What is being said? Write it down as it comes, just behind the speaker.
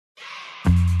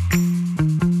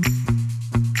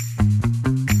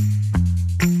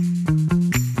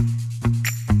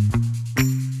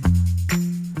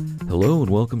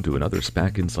welcome to another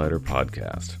SPAC Insider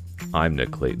podcast. I'm Nick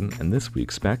Clayton, and this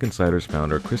week SPAC Insider's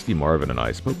founder Christy Marvin and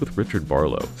I spoke with Richard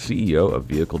Barlow, CEO of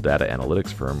vehicle data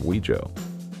analytics firm Wejo.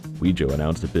 Wejo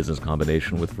announced a business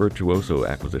combination with Virtuoso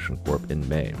Acquisition Corp in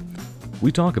May.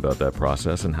 We talk about that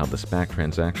process and how the SPAC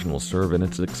transaction will serve in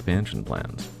its expansion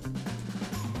plans.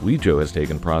 Wejo has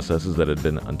taken processes that had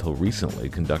been until recently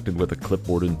conducted with a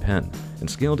clipboard and pen and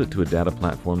scaled it to a data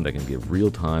platform that can give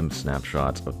real-time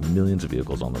snapshots of millions of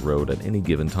vehicles on the road at any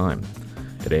given time.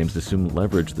 It aims to soon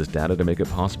leverage this data to make it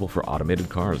possible for automated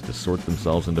cars to sort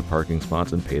themselves into parking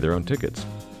spots and pay their own tickets,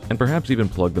 and perhaps even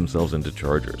plug themselves into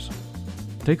chargers.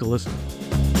 Take a listen.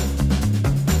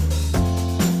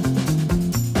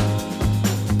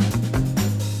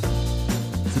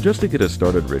 Just to get us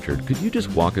started, Richard, could you just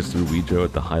walk us through Wejo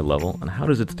at the high level and how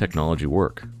does its technology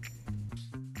work?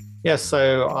 Yeah,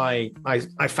 so I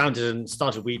founded and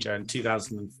started Wejo in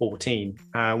 2014.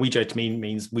 Wejo to me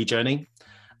means We Journey.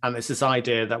 And it's this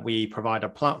idea that we provide a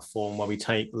platform where we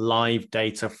take live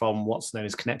data from what's known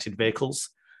as connected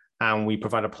vehicles, and we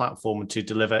provide a platform to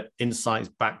deliver insights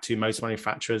back to most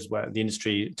manufacturers, where the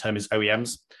industry term is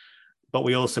OEMs. But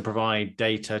we also provide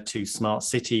data to smart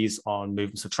cities on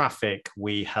movements of traffic.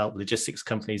 We help logistics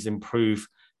companies improve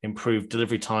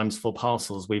delivery times for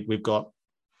parcels. We've got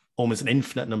almost an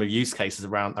infinite number of use cases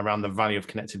around the value of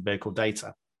connected vehicle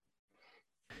data.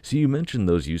 So you mentioned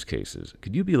those use cases.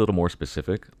 Could you be a little more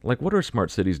specific? Like, what are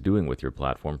smart cities doing with your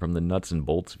platform from the nuts and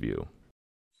bolts view?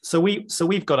 So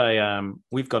we've got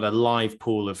a live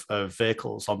pool of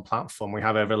vehicles on platform. We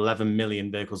have over 11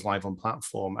 million vehicles live on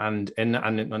platform, and in the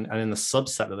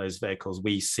subset of those vehicles,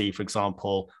 we see, for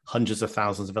example, hundreds of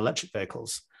thousands of electric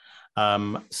vehicles.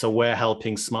 So we're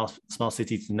helping smart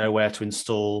cities to know where to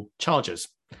install chargers.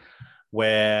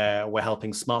 We're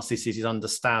helping smart cities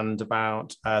understand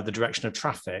about the direction of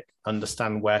traffic,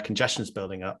 understand where congestion is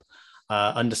building up,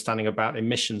 understanding about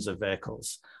emissions of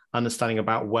vehicles, understanding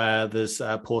about where there's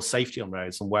poor safety on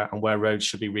roads and where roads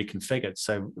should be reconfigured.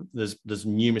 So there's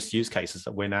numerous use cases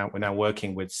that we're now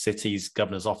working with cities,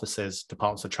 governors' offices,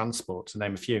 departments of transport, to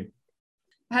name a few.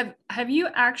 Have you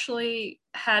actually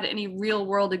had any real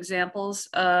world examples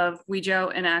of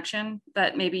Wejo in action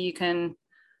that maybe you can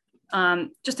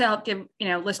just to help give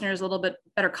listeners a little bit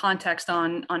better context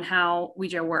on how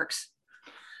Wejo works?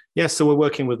 Yes, so we're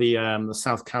working with the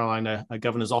South Carolina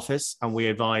Governor's Office, and we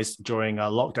advised during a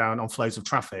lockdown on flows of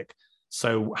traffic.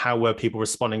 So how were people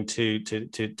responding to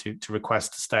requests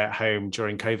to stay at home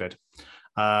during COVID?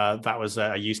 That was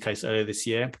a use case earlier this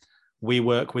year. We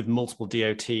work with multiple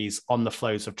DOTs on the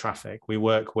flows of traffic. We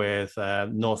work with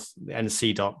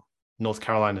NCDOT, North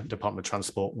Carolina Department of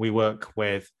Transport. We work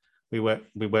with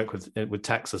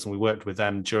Texas, and we worked with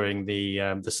them during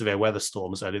the severe weather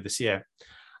storms earlier this year.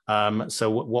 So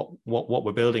what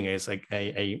we're building is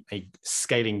a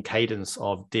scaling cadence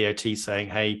of DOT saying,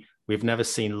 hey, we've never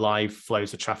seen live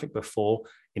flows of traffic before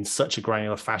in such a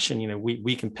granular fashion.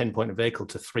 We can pinpoint a vehicle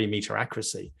to 3-meter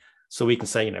accuracy. So we can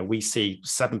say, we see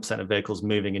 7% of vehicles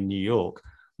moving in New York.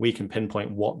 We can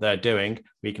pinpoint what they're doing.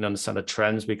 We can understand the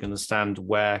trends. We can understand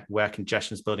where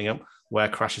congestion is building up, where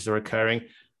crashes are occurring.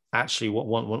 Actually,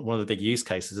 one of the big use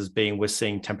cases is we're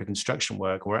seeing temporary construction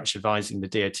work. We're actually advising the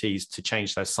DOTs to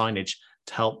change their signage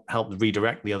to help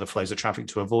redirect the other flows of traffic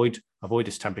to avoid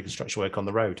this temporary construction work on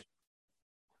the road.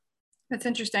 That's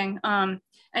interesting. And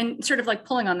sort of like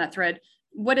pulling on that thread,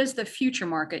 what is the future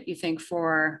market, you think,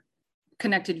 for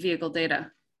connected vehicle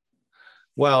data?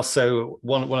 Well, so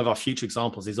one of our future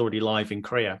examples is already live in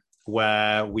Korea,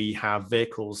 where we have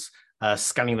vehicles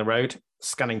scanning the road,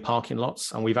 scanning parking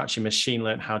lots, and we've actually machine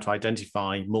learned how to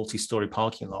identify multi-story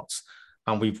parking lots.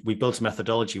 And we built a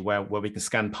methodology where we can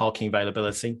scan parking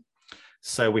availability.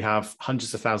 So we have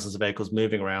hundreds of thousands of vehicles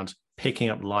moving around, picking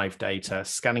up live data,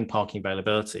 scanning parking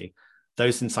availability.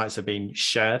 Those insights are being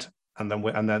shared, and then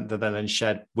they're then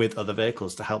shared with other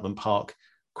vehicles to help them park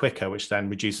quicker, which then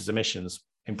reduces emissions,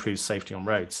 improves safety on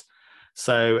roads.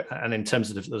 So, and in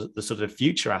terms of the sort of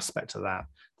future aspect of that,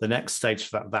 the next stage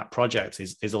for that project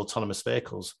is autonomous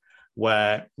vehicles,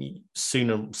 where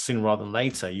sooner rather than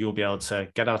later, you'll be able to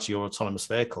get out of your autonomous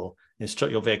vehicle,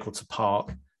 instruct your vehicle to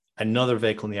park. Another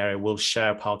vehicle in the area will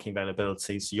share parking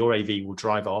availability. So your AV will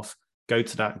drive off, go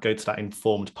to that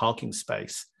informed parking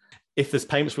space. If there's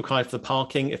payments required for the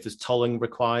parking, if there's tolling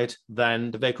required,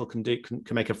 then the vehicle can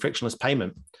make a frictionless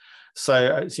payment.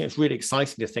 So it's really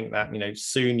exciting to think that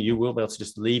soon you will be able to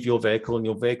just leave your vehicle, and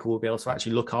your vehicle will be able to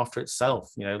actually look after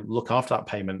itself. Look after that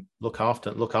payment, look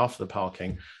after the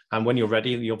parking, and when you're ready,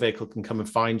 your vehicle can come and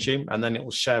find you, and then it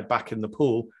will share back in the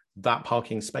pool that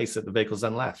parking space that the vehicle's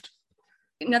then left.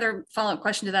 Another follow-up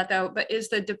question to that, though, but is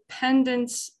the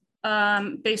dependence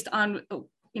based on,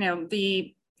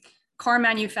 the car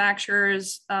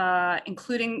manufacturers,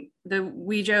 including the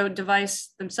Wejo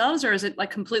device themselves, or is it like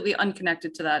completely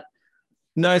unconnected to that?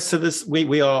 No, so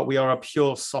we are a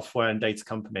pure software and data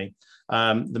company.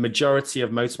 The majority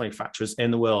of motor manufacturers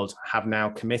in the world have now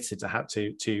committed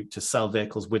to sell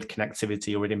vehicles with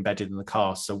connectivity already embedded in the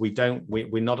car. So we're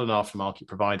not an aftermarket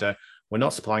provider. We're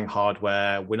not supplying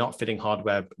hardware. We're not fitting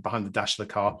hardware behind the dash of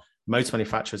the car. Motor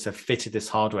manufacturers have fitted this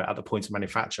hardware at the point of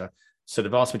manufacture. So the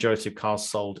vast majority of cars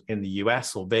sold in the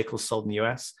US or vehicles sold in the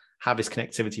US have this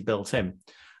connectivity built in.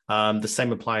 The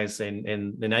same applies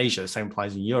in Asia. The same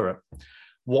applies in Europe.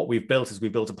 What we've built is we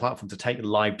built a platform to take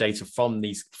live data from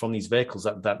these vehicles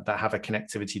that have a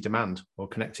connectivity demand or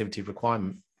connectivity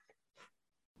requirement.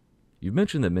 You've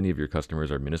mentioned that many of your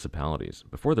customers are municipalities.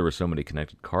 Before there were so many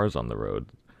connected cars on the road,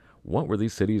 what were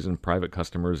these cities and private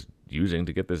customers using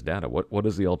to get this data? What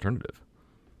is the alternative?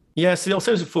 Yeah, so the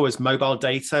alternative for is mobile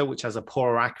data, which has a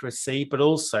poorer accuracy, but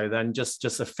also then just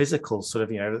a physical sort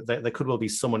of, there could well be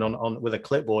someone on with a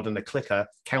clipboard and a clicker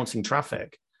counting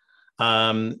traffic.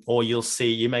 Or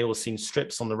you may well have seen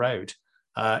strips on the road.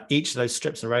 Each of those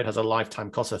strips on the road has a lifetime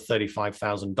cost of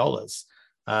 $35,000.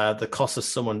 The cost of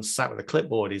someone sat with a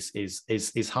clipboard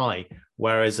is high,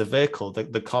 whereas a vehicle,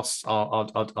 the costs are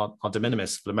de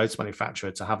minimis for the motor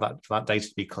manufacturer to have that data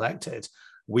to be collected.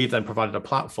 We've then provided a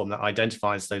platform that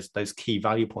identifies those key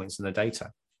value points in the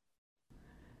data.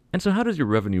 And so how does your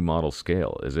revenue model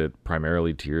scale? Is it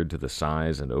primarily tiered to the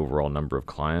size and overall number of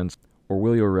clients? Or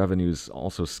will your revenues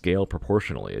also scale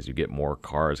proportionally as you get more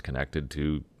cars connected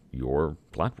to your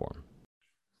platform?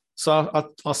 So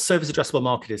our service addressable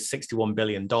market is $61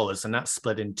 billion, and that's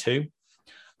split in two.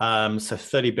 So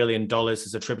 $30 billion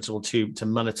is attributable to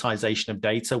monetization of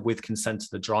data with consent of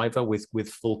the driver, with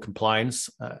full compliance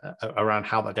around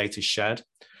how that data is shared.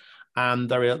 And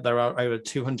there are over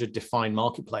 200 defined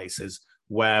marketplaces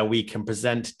where we can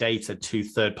present data to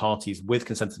third parties with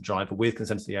consent of the driver, with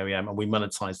consent of the OEM, and we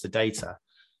monetize the data.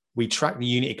 We track the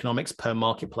unit economics per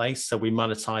marketplace. So we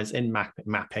monetize in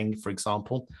mapping, for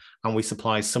example, and we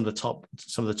supply some of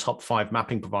the top 5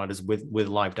 mapping providers with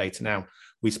live data now.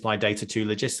 We supply data to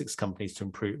logistics companies to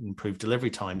improve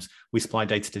delivery times. We supply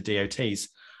data to DOTs.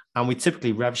 And we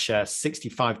typically rev share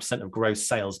 65% of gross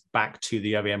sales back to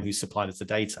the OEM who supplied us the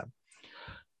data.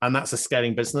 And that's a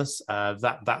scaling business.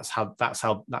 That's how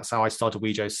I started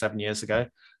Wejo 7 years ago.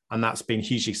 And that's been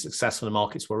hugely successful in the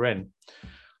markets we're in.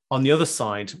 On the other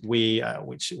side,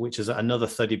 which is another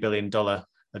 $30 billion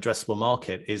addressable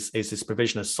market, is this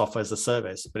provision of software as a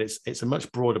service. But it's a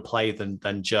much broader play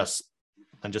than just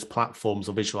platforms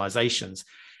or visualizations.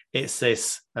 It's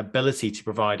this ability to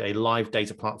provide a live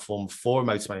data platform for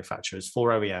motor manufacturers,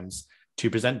 for OEMs, to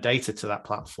present data to that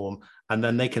platform, and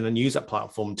then they can then use that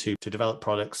platform to develop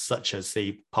products such as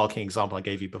the parking example I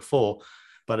gave you before.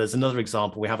 But as another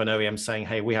example, we have an OEM saying,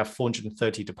 hey, we have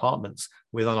 430 departments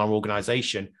within our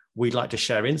organization. We'd like to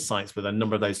share insights with a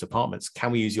number of those departments.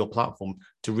 Can we use your platform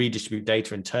to redistribute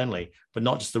data internally, but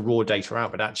not just the raw data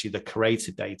out, but actually the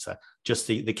curated data, just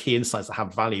the key insights that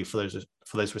have value for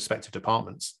those respective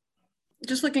departments?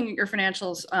 Just looking at your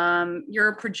financials,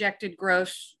 your projected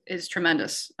growth is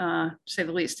tremendous, to say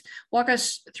the least. Walk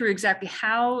us through exactly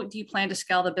how do you plan to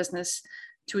scale the business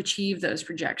to achieve those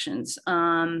projections?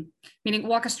 Meaning,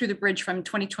 walk us through the bridge from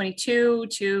 2022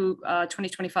 to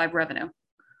 2025 revenue.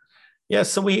 Yeah,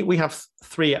 so we have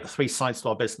three sides to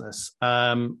our business.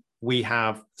 We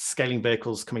have scaling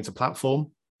vehicles coming to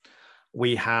platform.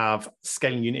 We have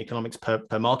scaling unit economics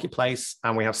per marketplace,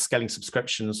 and we have scaling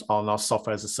subscriptions on our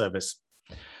software as a service.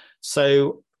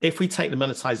 So if we take the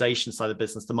monetization side of the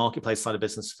business, the marketplace side of the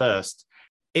business first,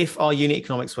 if our unit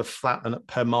economics were flat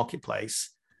per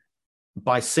marketplace,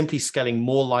 by simply scaling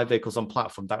more live vehicles on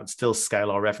platform, that would still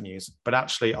scale our revenues. But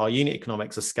actually, our unit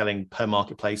economics are scaling per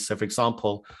marketplace. So for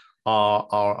example,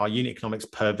 our unit economics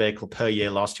per vehicle per year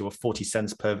last year were 40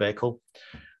 cents per vehicle.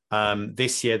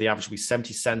 This year, the average will be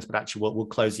 70 cents, but actually we'll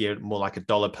close the year more like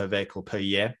 $1 per vehicle per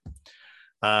year.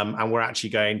 And we're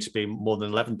actually going to be more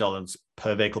than $11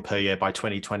 per vehicle per year by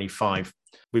 2025.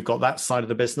 We've got that side of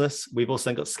the business. We've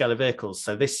also got scale of vehicles.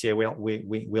 So this year,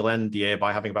 we'll end the year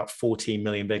by having about 14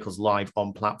 million vehicles live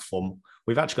on platform.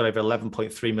 We've actually got over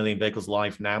 11.3 million vehicles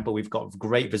live now, but we've got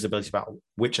great visibility about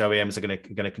which OEMs are going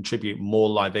to contribute more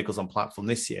live vehicles on platform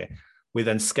this year. We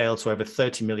then scale to over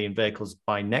 30 million vehicles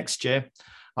by next year.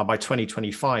 By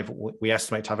 2025, we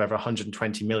estimate to have over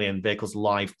 120 million vehicles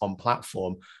live on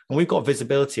platform. And we've got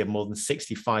visibility of more than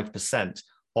 65%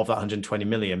 of that 120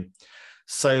 million.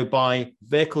 So by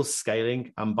vehicles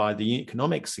scaling and by the unit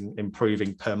economics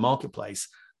improving per marketplace,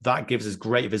 That gives us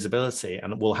great visibility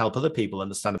and will help other people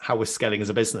understand how we're scaling as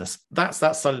a business. That's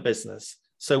that side of the business.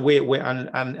 So we're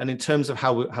and in terms of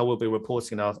how we'll be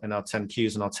reporting in our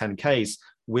 10Qs and our 10Ks,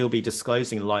 we'll be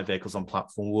disclosing live vehicles on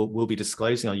platform. We'll be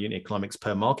disclosing our unit economics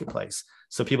per marketplace,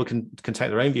 so people can take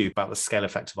their own view about the scale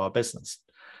effect of our business.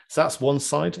 So that's one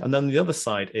side, and then the other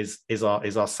side is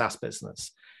our SaaS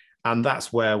business, and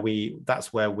that's where we're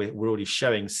already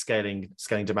showing scaling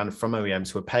demand from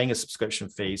OEMs who are paying us subscription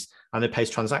fees, and they pay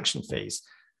us transaction fees.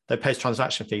 They pay us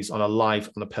transaction fees on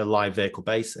a per live vehicle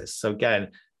basis. So again,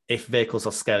 if vehicles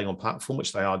are scaling on platform,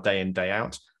 which they are day in, day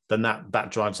out, then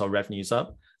that drives our revenues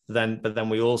up. But then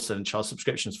we also charge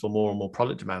subscriptions for more and more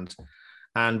product demand.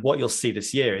 And what you'll see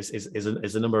this year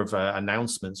is a number of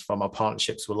announcements from our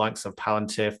partnerships with the likes of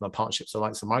Palantir, from our partnerships with the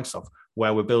likes of Microsoft,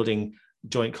 where we're building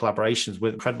joint collaborations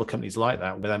with incredible companies like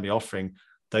that. We'll then be offering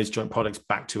those joint products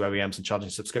back to OEMs and charging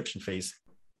subscription fees.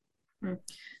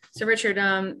 So Richard,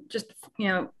 just,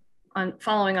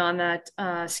 following on that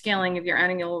scaling of your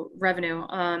annual revenue,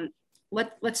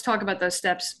 let's talk about those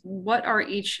steps. What are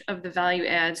each of the value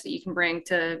adds that you can bring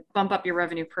to bump up your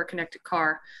revenue per connected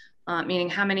car? Meaning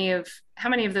how many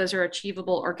of those are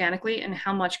achievable organically, and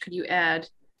how much could you add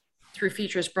through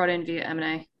features brought in via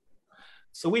M&A?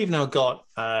 So we've now got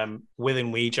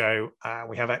within Wejo,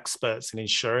 we have experts in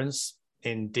insurance,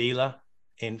 in dealer,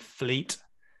 in fleet,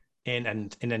 in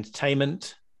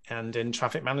entertainment, and in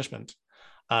traffic management.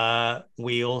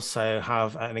 We also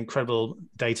have an incredible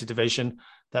data division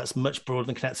that's much broader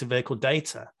than connected vehicle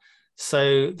data.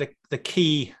 So the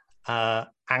key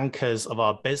anchors of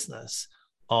our business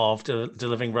of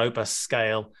delivering robust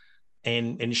scale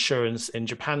in insurance in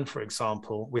Japan, for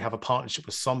example, we have a partnership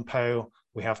with Sompo.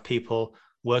 We have people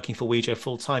working for Wejo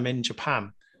full-time in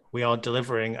Japan. We are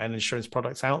delivering an insurance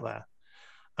product out there.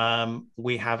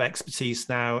 We have expertise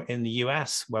now in the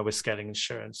US where we're scaling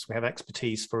insurance. We have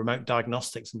expertise for remote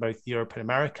diagnostics in both Europe and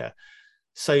America.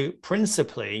 So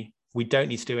principally, we don't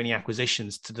need to do any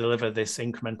acquisitions to deliver this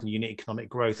incremental unit economic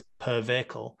growth per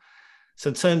vehicle. So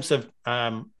in terms of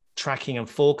tracking and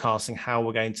forecasting how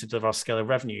we're going to deliver our scale of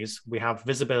revenues, we have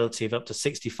visibility of up to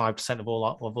 65% of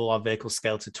all our vehicles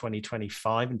scaled to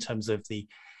 2025 in terms of the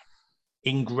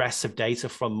ingress of data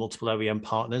from multiple OEM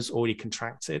partners already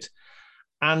contracted.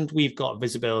 And we've got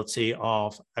visibility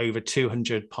of over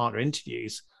 200 partner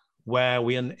interviews where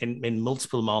we in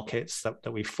multiple markets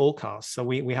that we forecast. So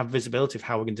we have visibility of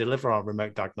how we can deliver our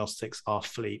remote diagnostics, our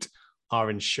fleet,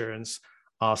 our insurance,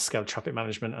 our scale traffic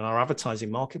management, and our advertising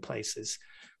marketplaces.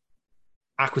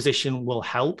 Acquisition will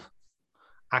help.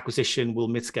 Acquisition will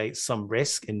mitigate some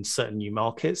risk in certain new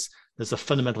markets. There's a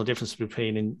fundamental difference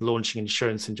between launching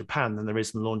insurance in Japan than there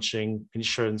is in launching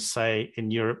insurance, say, in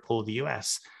Europe or the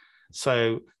US.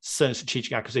 So certain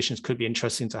strategic acquisitions could be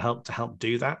interesting to help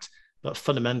do that. But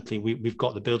fundamentally, we've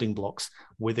got the building blocks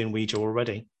within Wejo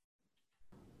already.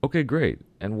 Okay, great.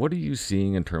 And what are you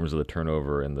seeing in terms of the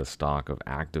turnover in the stock of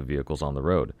active vehicles on the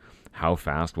road? How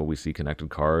fast will we see connected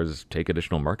cars take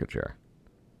additional market share?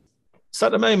 So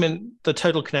at the moment, the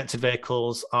total connected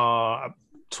vehicles are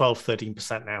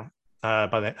 12-13% now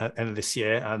by the end of this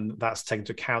year. And that's taken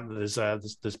into account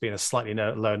that there's been a slightly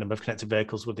lower number of connected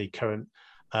vehicles with the current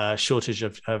shortage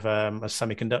of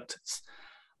semiconductors.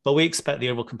 But we expect the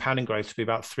overall compounding growth to be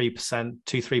about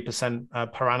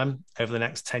 3% per annum over the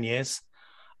next 10 years.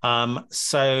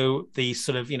 So the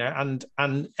sort of, and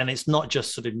it's not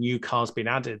just sort of new cars being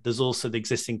added. There's also the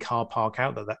existing car park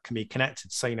out there that can be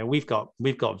connected. So, we've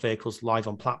got vehicles live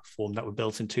on platform that were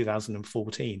built in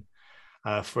 2014,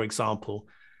 for example.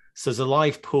 So there's a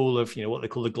live pool of, what they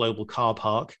call the global car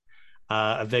park,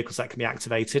 of vehicles that can be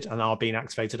activated and are being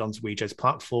activated onto Wejo's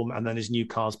platform. And then there's new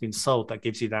cars being sold. That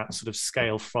gives you that sort of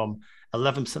scale from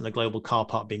 11% of the global car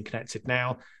park being connected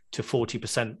now to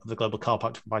 40% of the global car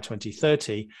park by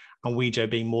 2030, and Wejo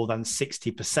being more than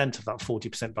 60% of that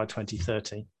 40% by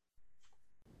 2030.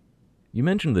 You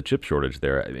mentioned the chip shortage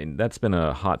there. I mean, that's been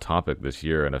a hot topic this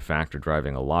year and a factor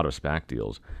driving a lot of SPAC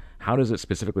deals. How does it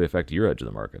specifically affect your edge of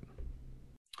the market?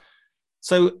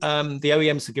 So the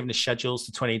OEMs have given us schedules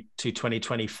to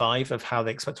 2025 of how they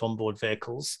expect to onboard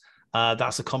vehicles.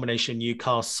 That's a combination of new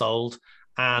cars sold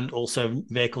and also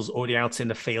vehicles already out in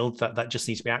the field that just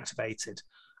need to be activated.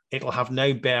 It'll have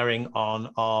no bearing on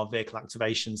our vehicle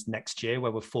activations next year,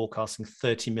 where we're forecasting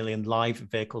 30 million live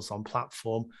vehicles on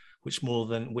platform, which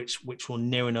will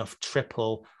near enough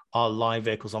triple our live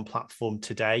vehicles on platform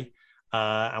today,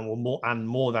 and will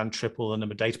more than triple the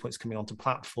number of data points coming onto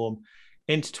platform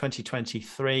into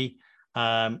 2023.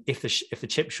 If the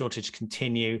chip shortage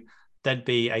continue, there'd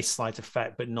be a slight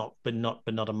effect, but not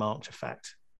a marked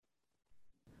effect.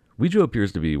 Wejo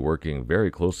appears to be working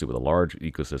very closely with a large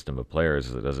ecosystem of players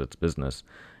as it does its business.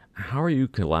 How are you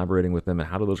collaborating with them, and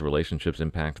how do those relationships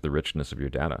impact the richness of your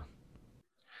data?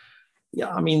 Yeah,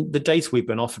 I mean, the data we've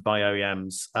been offered by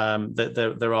OEMs,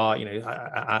 that there are,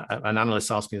 an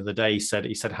analyst asked me the other day, he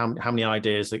said, how many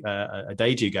ideas a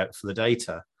day do you get for the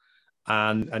data?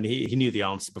 And he knew the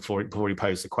answer before he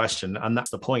posed the question. And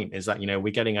that's the point, is that, we're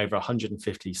getting over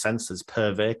 150 sensors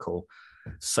per vehicle.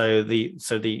 So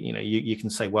you can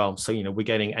say, well, we're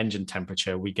getting engine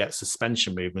temperature, we get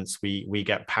suspension movements, we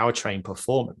get powertrain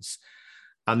performance.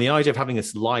 And the idea of having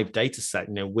this live data set,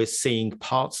 we're seeing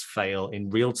parts fail in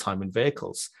real time in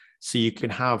vehicles. So you can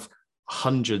have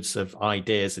hundreds of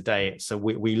ideas a day. So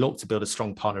we look to build a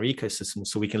strong partner ecosystem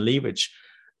so we can leverage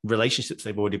relationships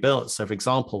they've already built. So for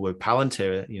example, with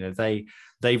Palantir,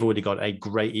 they've already got a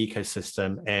great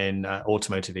ecosystem in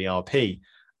automotive ERP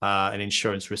and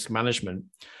insurance risk management.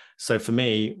 So for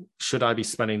me, should I be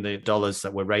spending the dollars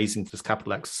that we're raising for this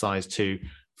capital exercise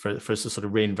for us to sort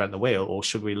of reinvent the wheel, or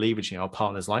should we leverage our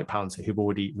partners like Palantir who've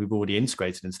already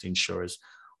integrated into the insurers,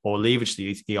 or leverage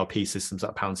the ERP systems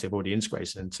that Palantir have already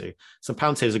integrated into? So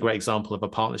Palantir is a great example of a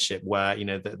partnership where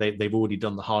they've already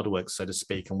done the hard work, so to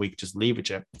speak, and we could just leverage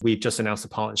it. We've just announced a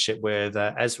partnership with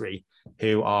Esri,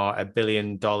 who are $1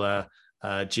 billion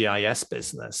GIS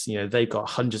business. They've got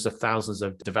hundreds of thousands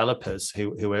of developers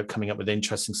who are coming up with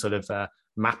interesting sort of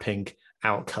mapping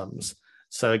outcomes.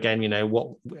 So again, what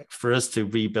for us to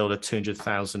rebuild a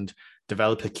 200,000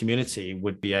 developer community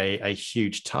would be a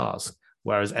huge task.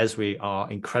 Whereas Esri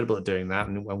are incredible at doing that,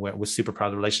 and we're super proud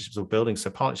of the relationships we're building. So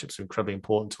partnerships are incredibly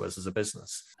important to us as a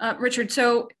business. Richard,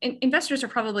 so investors are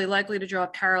probably likely to draw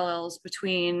parallels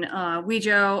between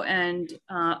Wejo and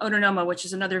Autonoma, which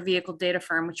is another vehicle data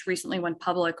firm, which recently went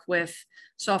public with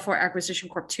Software Acquisition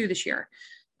Corp. 2 this year.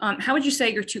 How would you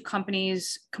say your two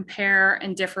companies compare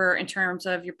and differ in terms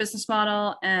of your business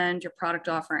model and your product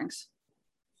offerings?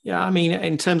 Yeah, I mean,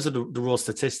 in terms of the raw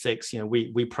statistics,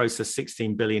 we process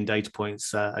 16 billion data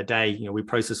points a day. We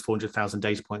process 400,000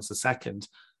 data points a second.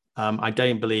 I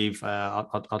don't believe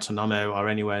Autonoma are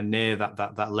anywhere near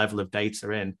that level of data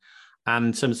in. And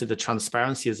in terms of the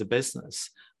transparency as a business,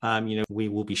 we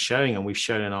will be showing, and we've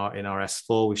shown in our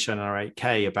S4, we've shown in our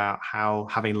 8K about how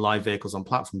having live vehicles on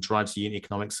platform drives the unit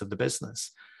economics of the business.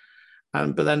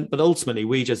 But ultimately,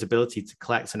 Wejo's ability to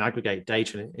collect and aggregate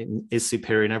data is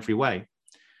superior in every way.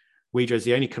 Wejo is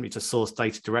the only company to source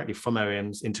data directly from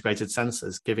OEMs integrated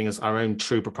sensors, giving us our own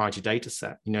true proprietary data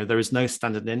set. There is no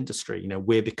standard in the industry.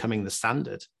 We're becoming the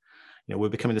standard. We're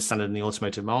becoming the standard in the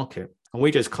automotive market. And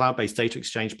Wejo's cloud-based data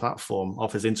exchange platform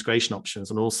offers integration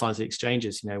options on all sides of the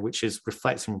exchanges, which is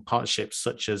reflecting on partnerships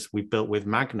such as we built with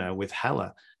Magna, with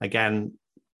Hella. Again,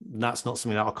 that's not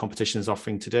something that our competition is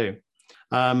offering to do.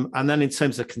 And then in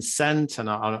terms of consent and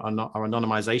our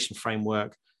anonymization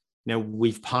framework,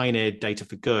 we've pioneered data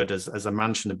for good as a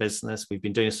mantra in the business. We've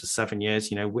been doing this for 7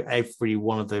 years. Every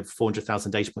one of the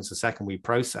 400,000 data points a second we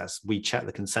process, we check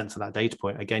the consent to that data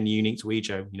point. Again, unique to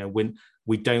Wejo. When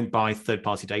we don't buy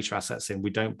third-party data assets in,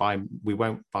 we won't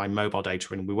buy mobile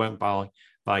data in, we won't buy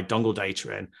dongle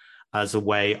data in as a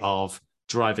way of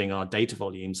driving our data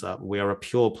volumes up. We are a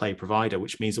pure play provider,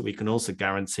 which means that we can also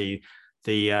guarantee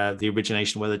the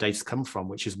origination where the data's come from,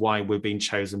 which is why we're being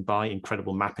chosen by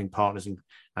incredible mapping partners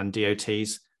and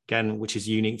DOTs, again, which is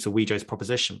unique to Wejo's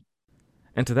proposition.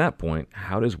 And to that point,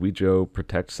 how does Wejo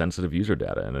protect sensitive user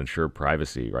data and ensure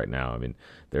privacy right now? I mean,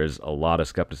 there's a lot of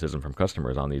skepticism from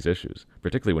customers on these issues,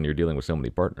 particularly when you're dealing with so many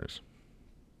partners.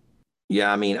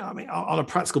 Yeah, I mean, on a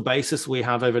practical basis, we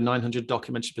have over 900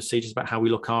 documented procedures about how we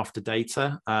look after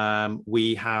data.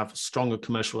 We have stronger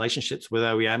commercial relationships with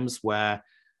OEMs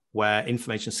where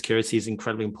information security is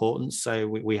incredibly important. So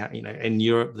we have, in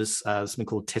Europe, there's something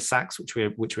called TISAX,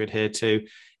 which we adhere to.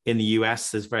 In the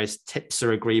US, there's various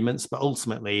TIPSA agreements, but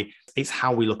ultimately, it's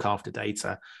how we look after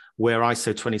data. We're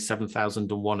ISO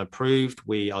 27001 approved.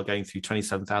 We are going through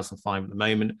 27005 at the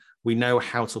moment. We know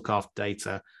how to look after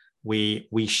data. We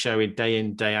show it day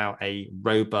in, day out a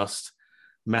robust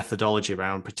methodology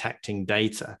around protecting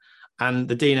data. And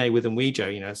the DNA within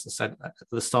Wejo, as I said at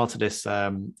the start of this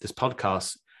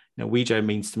podcast, Wejo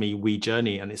means to me we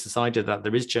journey, and it's this idea that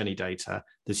there is journey data.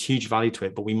 There's huge value to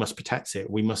it, but we must protect it.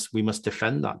 We must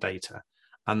defend that data,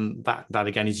 and that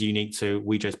again is unique to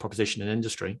Wejo's proposition in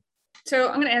industry. So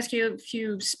I'm going to ask you a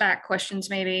few SPAC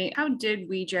questions. Maybe how did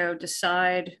Wejo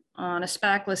decide on a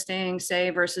SPAC listing,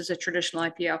 say, versus a traditional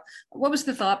IPO? What was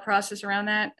the thought process around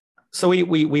that? So we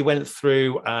went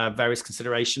through various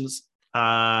considerations.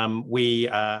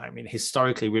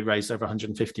 Historically, we'd raised over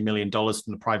 $150 million from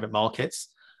the private markets.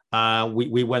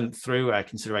 We went through a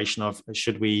consideration of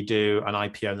should we do an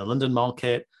IPO in the London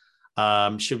market?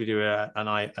 Should we do a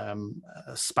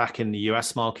SPAC in the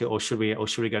US market, or should we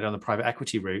go down the private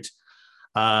equity route?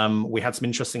 We had some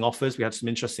interesting offers. We had some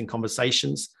interesting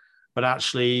conversations. But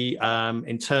actually,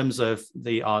 in terms of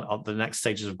the next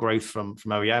stages of growth from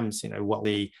OEMs, what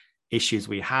the issues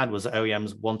we had was that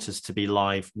OEMs want us to be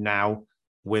live now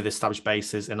with established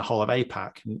bases in the whole of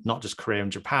APAC, not just Korea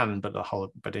and Japan,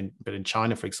 but in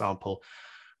China, for example.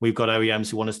 We've got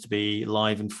OEMs who want us to be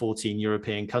live in 14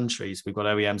 European countries. We've got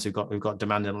OEMs who've got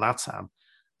demand in LATAM,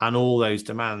 and all those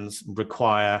demands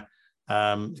require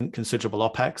considerable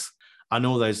OPEX. And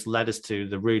all those led us to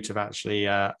the route of actually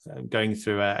going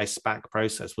through a SPAC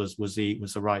process was the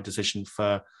right decision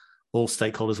for all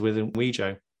stakeholders within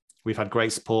Wejo. We've had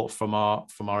great support from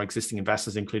our existing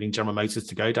investors, including General Motors,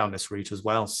 to go down this route as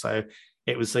well. So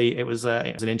it was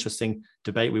an interesting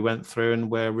debate we went through,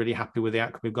 and we're really happy with the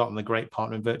outcome we've got, and the great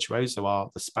partner in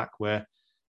Virtuoso, the SPAC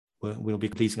we'll be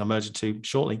completing our merger to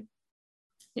shortly.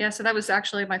 Yeah, so that was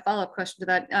actually my follow-up question to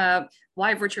that.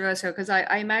 Why Virtuoso? Because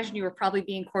I imagine you were probably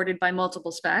being courted by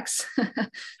multiple SPACs.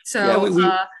 So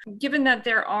yeah, given that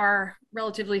there are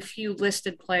relatively few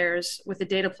listed players with a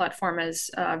data platform as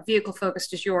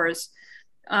vehicle-focused as yours,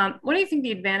 what do you think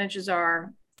the advantages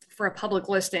are for a public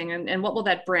listing, and what will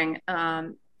that bring?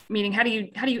 Meaning, how do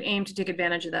you aim to take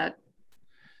advantage of that?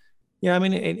 Yeah, I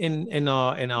mean, in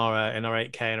our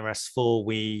 8K and our S4,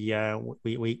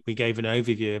 we gave an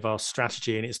overview of our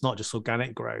strategy, and it's not just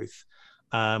organic growth.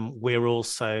 We're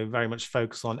also very much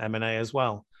focused on M&A as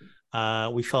well.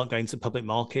 We felt going to public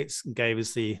markets gave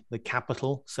us the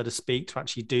capital, so to speak, to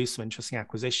actually do some interesting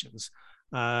acquisitions.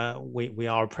 We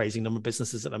are appraising a number of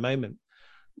businesses at the moment.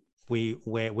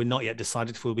 We're not yet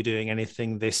decided if we'll be doing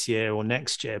anything this year or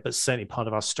next year, but certainly part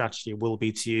of our strategy will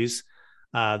be to use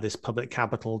this public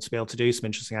capital to be able to do some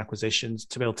interesting acquisitions,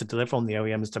 to be able to deliver on the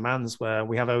OEM's demands, where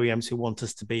we have OEMs who want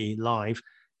us to be live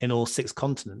in all 6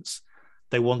 continents.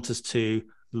 They want us to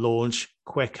launch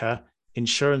quicker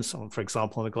insurance, for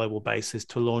example, on a global basis,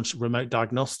 to launch remote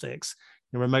diagnostics.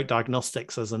 Remote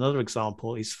diagnostics, as another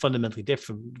example, is fundamentally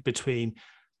different between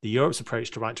the Europe's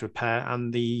approach to right to repair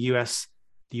and the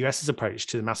US's approach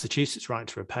to the Massachusetts right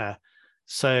to repair.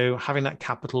 So having that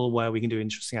capital where we can do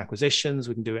interesting acquisitions,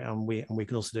 we can do it, and we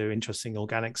can also do interesting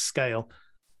organic scale.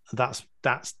 That's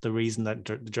the reason that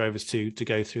drove us to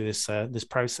go through this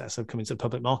process of coming to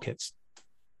public markets.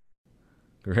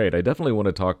 Great. I definitely want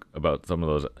to talk about some of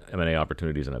those M&A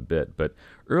opportunities in a bit, but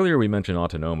earlier we mentioned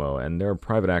Autonomo, and there are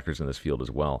private actors in this field as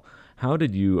well. How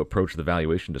did you approach the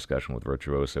valuation discussion with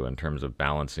Virtuoso in terms of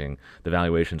balancing the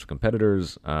valuations of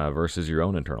competitors versus your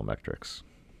own internal metrics?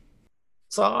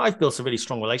 So I've built a really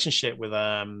strong relationship with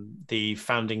the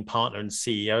founding partner and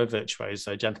CEO of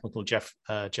Virtuoso, a gentleman called Jeff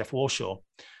Warshaw.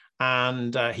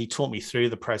 And he taught me through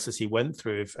the process he went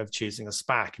through of choosing a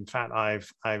SPAC. In fact,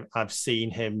 I've seen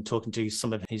him talking to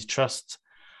some of his trusts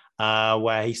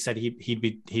where he said he'd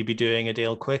be doing a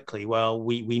deal quickly. Well,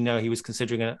 we know he was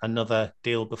considering another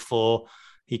deal before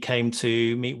he came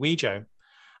to meet Wejo,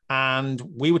 and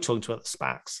we were talking to other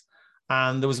SPACs.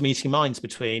 And there was a meeting minds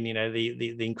between,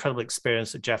 the incredible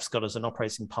experience that Jeff's got as an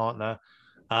operating partner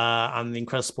and the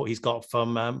incredible support he's got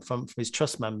from his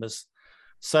trust members.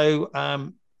 So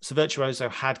Virtuoso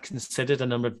had considered a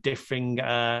number of differing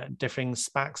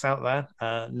SPACs out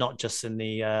there, not just in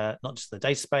the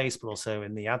data space, but also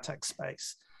in the ad tech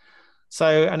space.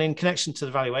 So, and in connection to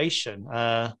the valuation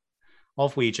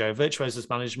of Wejo, Virtuoso's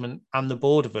management and the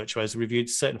board of Virtuoso reviewed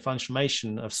certain financial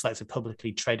information of selected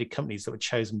publicly traded companies that were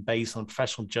chosen based on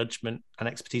professional judgment and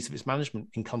expertise of its management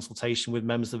in consultation with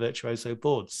members of the Virtuoso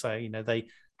board. So,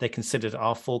 they considered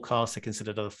our forecast, they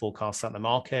considered other forecasts out in the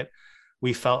market.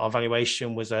 We felt our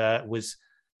valuation was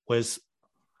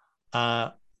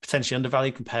potentially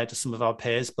undervalued compared to some of our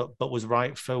peers, but was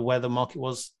right for where the market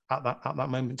was at that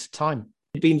moment in time.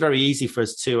 It's been very easy for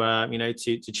us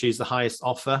to choose the highest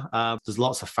offer. There's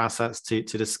lots of facets to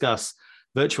discuss.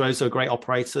 Virtuoso are great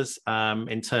operators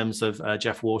in terms of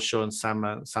Jeff Warshaw and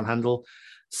Sam Handel.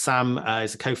 Sam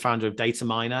is a co-founder of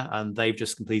Dataminer, and they've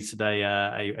just completed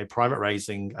a private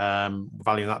raising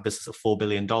valuing that business at $4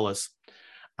 billion.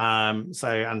 And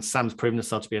Sam's proven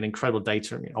himself to be an incredible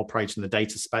data operator in the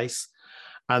data space.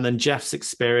 And then Jeff's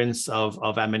experience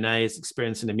of M&A, his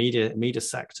experience in the media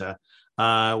sector,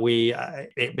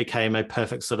 it became a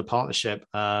perfect sort of partnership.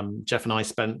 Jeff and I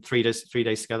spent three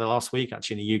days together last week,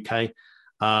 actually in the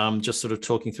UK, just sort of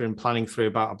talking through and planning through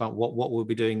about what we'll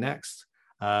be doing next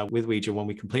with Wejo when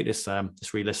we complete this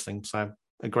relisting. So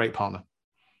a great partner.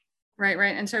 Right.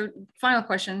 And so final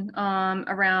question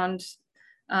around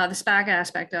the SPAC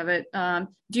aspect of it.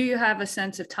 Do you have a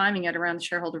sense of timing it around the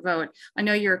shareholder vote? I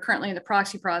know you're currently in the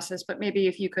proxy process, but maybe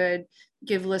if you could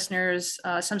give listeners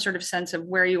some sort of sense of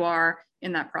where you are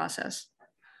in that process.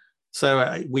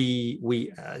 So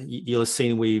you'll have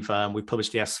seen we've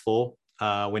published the S4.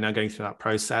 We're now going through that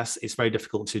process. It's very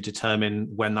difficult to determine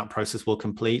when that process will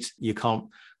complete. You can't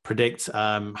predict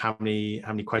how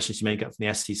many questions you may get from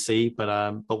the SEC,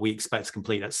 but we expect to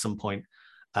complete at some point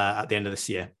at the end of this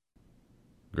year.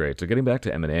 Great. So getting back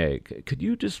to M&A, could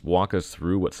you just walk us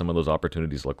through what some of those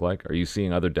opportunities look like? Are you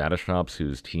seeing other data shops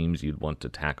whose teams you'd want to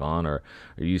tack on, or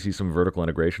you see some vertical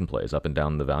integration plays up and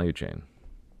down the value chain?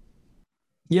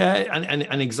 Yeah,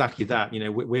 and exactly that.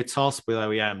 We're tasked with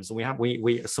OEMs, and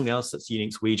we something else that's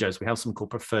unique to Wejo is we have something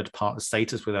called preferred partner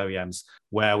status with OEMs,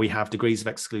 where we have degrees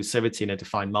of exclusivity in a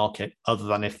defined market, other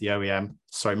than if the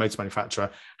motor manufacturer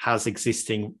has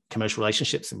existing commercial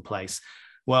relationships in place.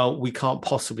 Well, we can't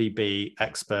possibly be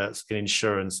experts in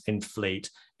insurance, in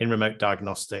fleet, in remote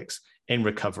diagnostics, in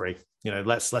recovery.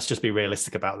 Let's just be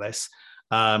realistic about this.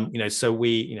 So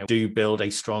we do build a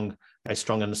strong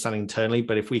understanding internally,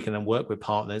 but if we can then work with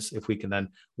partners, if we can then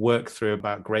work through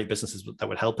about great businesses that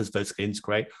would help us vertically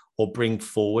integrate or bring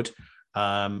forward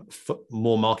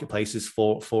more marketplaces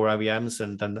for OEMs,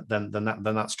 and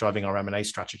then that's driving our M&A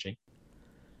strategy.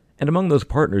 And among those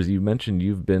partners, you mentioned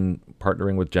you've been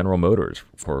partnering with General Motors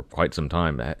for quite some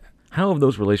time. How have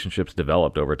those relationships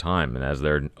developed over time and as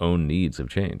their own needs have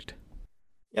changed?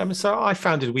 Yeah, so I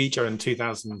founded Wejo in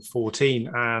 2014,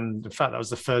 and in fact, that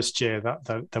was the first year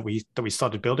that we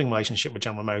started building a relationship with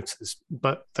General Motors.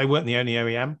 But they weren't the only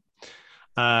OEM.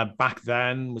 Back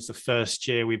then was the first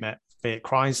year we met Fiat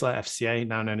Chrysler, FCA,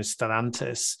 now known as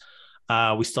Stellantis.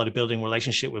 We started building a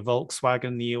relationship with Volkswagen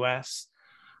in the US.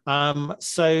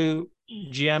 So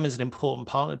GM is an important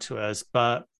partner to us,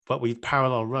 but we've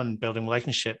parallel run building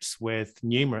relationships with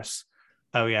numerous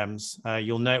OEMs.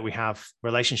 You'll note we have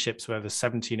relationships with over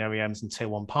 17 OEMs and tier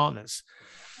one partners.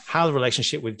 How the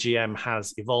relationship with GM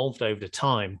has evolved over the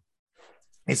time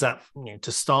is that,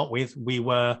 to start with, we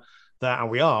were there, and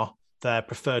we are their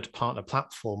preferred partner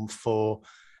platform for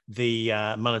the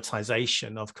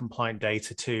monetization of compliant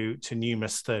data to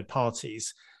numerous third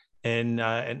parties in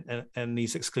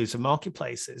these exclusive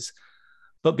marketplaces.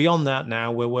 But beyond that,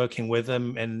 now we're working with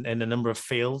them in a number of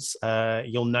fields.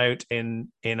 You'll note in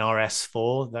our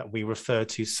S4 that we refer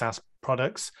to SaaS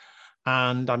products,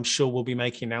 and I'm sure we'll be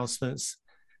making announcements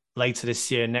later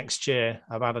this year, next year,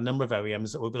 about a number of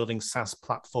OEMs that we're building SaaS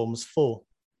platforms for.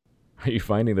 Are you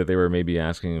finding that they were maybe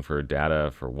asking for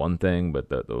data for one thing, but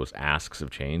that those asks have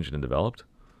changed and developed?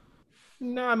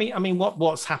 No, I mean,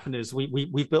 what's happened is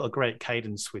we've built a great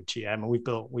cadence with GM, and we've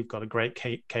got a great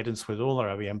cadence with all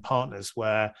our OEM partners,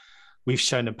 where we've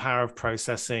shown the power of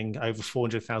processing over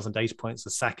 400,000 data points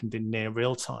a second in near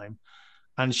real time,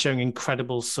 and showing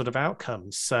incredible sort of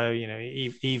outcomes. So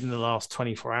even the last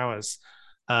 24 hours,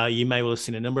 you may well have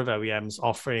seen a number of OEMs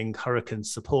offering hurricane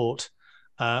support.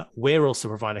 We're also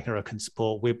providing hurricane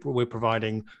support. We're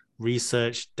providing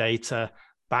research data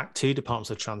back to departments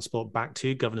of transport, back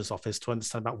to governor's office to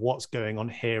understand about what's going on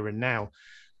here and now.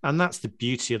 And that's the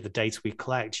beauty of the data we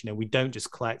collect. We don't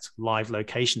just collect live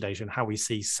location data and how we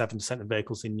see 7% of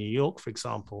vehicles in New York, for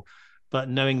example, but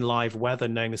knowing live weather,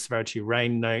 knowing the severity of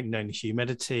rain, knowing the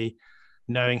humidity,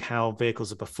 knowing how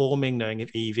vehicles are performing, knowing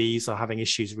if EVs are having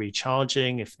issues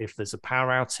recharging, if there's a power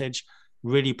outage,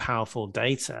 really powerful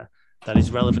data that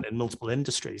is relevant in multiple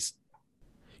industries.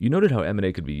 You noted how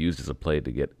M&A could be used as a play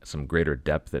to get some greater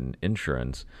depth in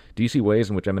insurance. Do you see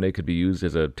ways in which M&A could be used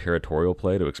as a territorial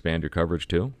play to expand your coverage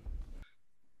too?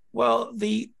 Well,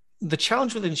 the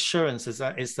challenge with insurance is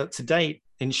that to date,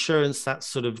 insurance that's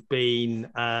sort of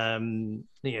been,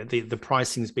 the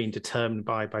pricing has been determined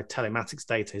by telematics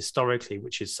data historically,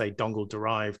 which is, say, dongle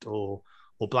derived or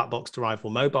black box derived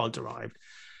or mobile derived.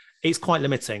 It's quite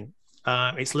limiting.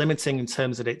 It's limiting in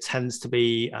terms that it tends to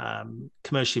be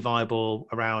commercially viable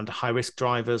around high-risk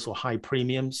drivers or high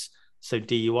premiums, so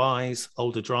DUIs,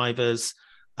 older drivers,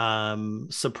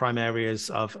 subprime areas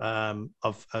of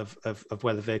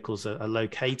where the vehicles are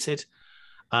located.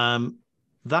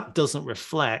 That doesn't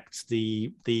reflect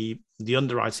the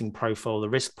underwriting profile, the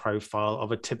risk profile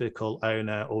of a typical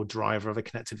owner or driver of a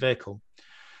connected vehicle.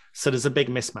 So there's a big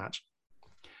mismatch.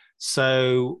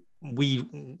 So we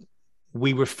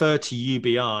refer to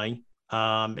UBI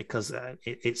because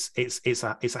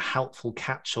it's a helpful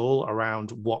catch-all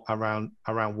around what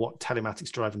telematics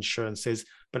drive insurance is,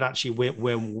 but actually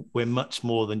we're much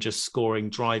more than just scoring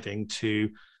driving to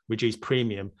reduce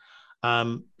premium.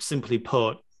 Simply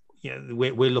put,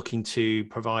 we're looking to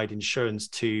provide insurance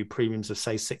to premiums of,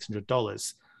 say,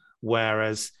 $600,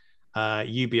 whereas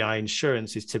UBI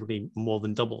insurance is typically more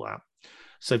than double that.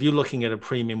 So if you're looking at a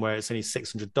premium where it's only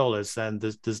 $600, then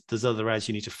there's other areas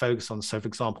you need to focus on. So for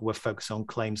example, we're focused on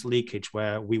claims leakage,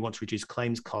 where we want to reduce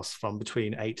claims costs from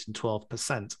between 8 and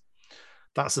 12%.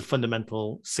 That's a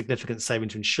fundamental significant saving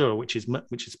to insurer, which is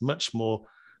much more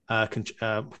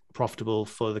profitable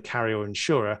for the carrier or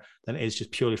insurer than it is just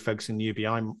purely focusing on the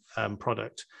UBI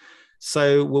product.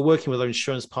 So we're working with our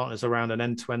insurance partners around an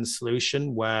end-to-end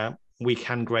solution where we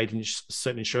can grade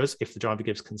certain insurers if the driver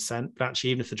gives consent, but actually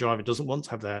even if the driver doesn't want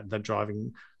to have their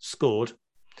driving scored,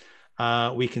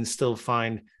 we can still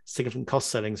find significant cost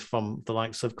savings from the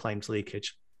likes of claims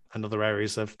leakage and other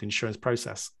areas of the insurance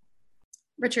process.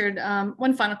 Richard,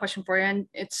 one final question for you, and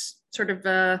it's sort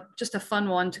of just a fun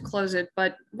one to close it,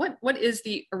 but what is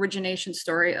the origination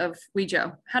story of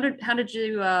Wejo? How did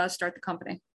you start the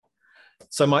company?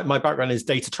 So my background is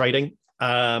data trading.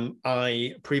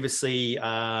 I previously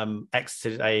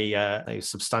exited a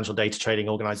substantial data trading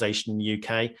organization in the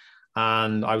UK,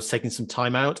 and I was taking some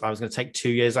time out. I was going to take 2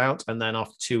 years out, and then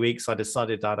after 2 weeks, I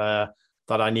decided that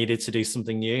I needed to do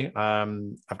something new.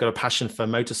 I've got a passion for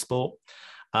motorsport,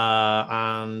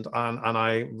 and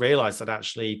I realized that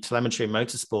actually telemetry and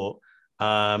motorsport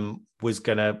was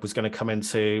gonna come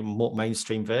into more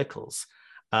mainstream vehicles.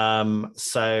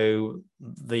 So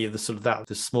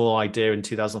the small idea in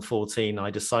 2014, I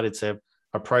decided to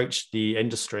approach the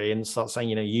industry and start saying,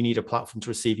 you need a platform to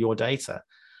receive your data.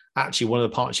 Actually, one of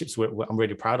the partnerships I'm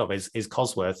really proud of is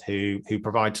Cosworth, who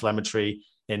provide telemetry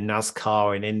in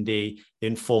NASCAR, in Indy,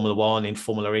 in Formula One, in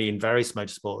Formula E, in various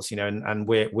motorsports. And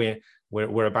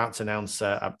we're about to announce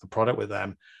a product with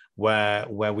them where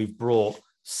we've brought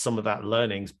some of that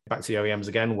learnings back to the OEMs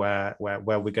again, where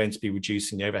we're going to be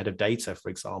reducing the overhead of data, for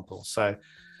example. So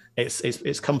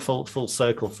it's come full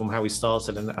circle from how we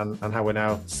started and how we're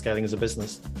now scaling as a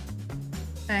business.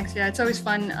 Thanks. Yeah, it's always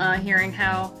fun hearing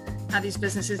how these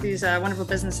businesses, these wonderful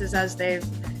businesses, as they've,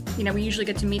 we usually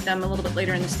get to meet them a little bit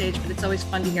later in the stage, but it's always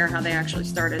fun to hear how they actually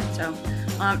started. So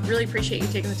really appreciate you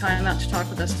taking the time out to talk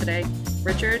with us today,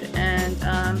 Richard, and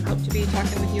hope to be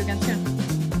talking with you again soon.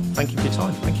 Thank you for your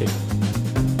time. Thank you.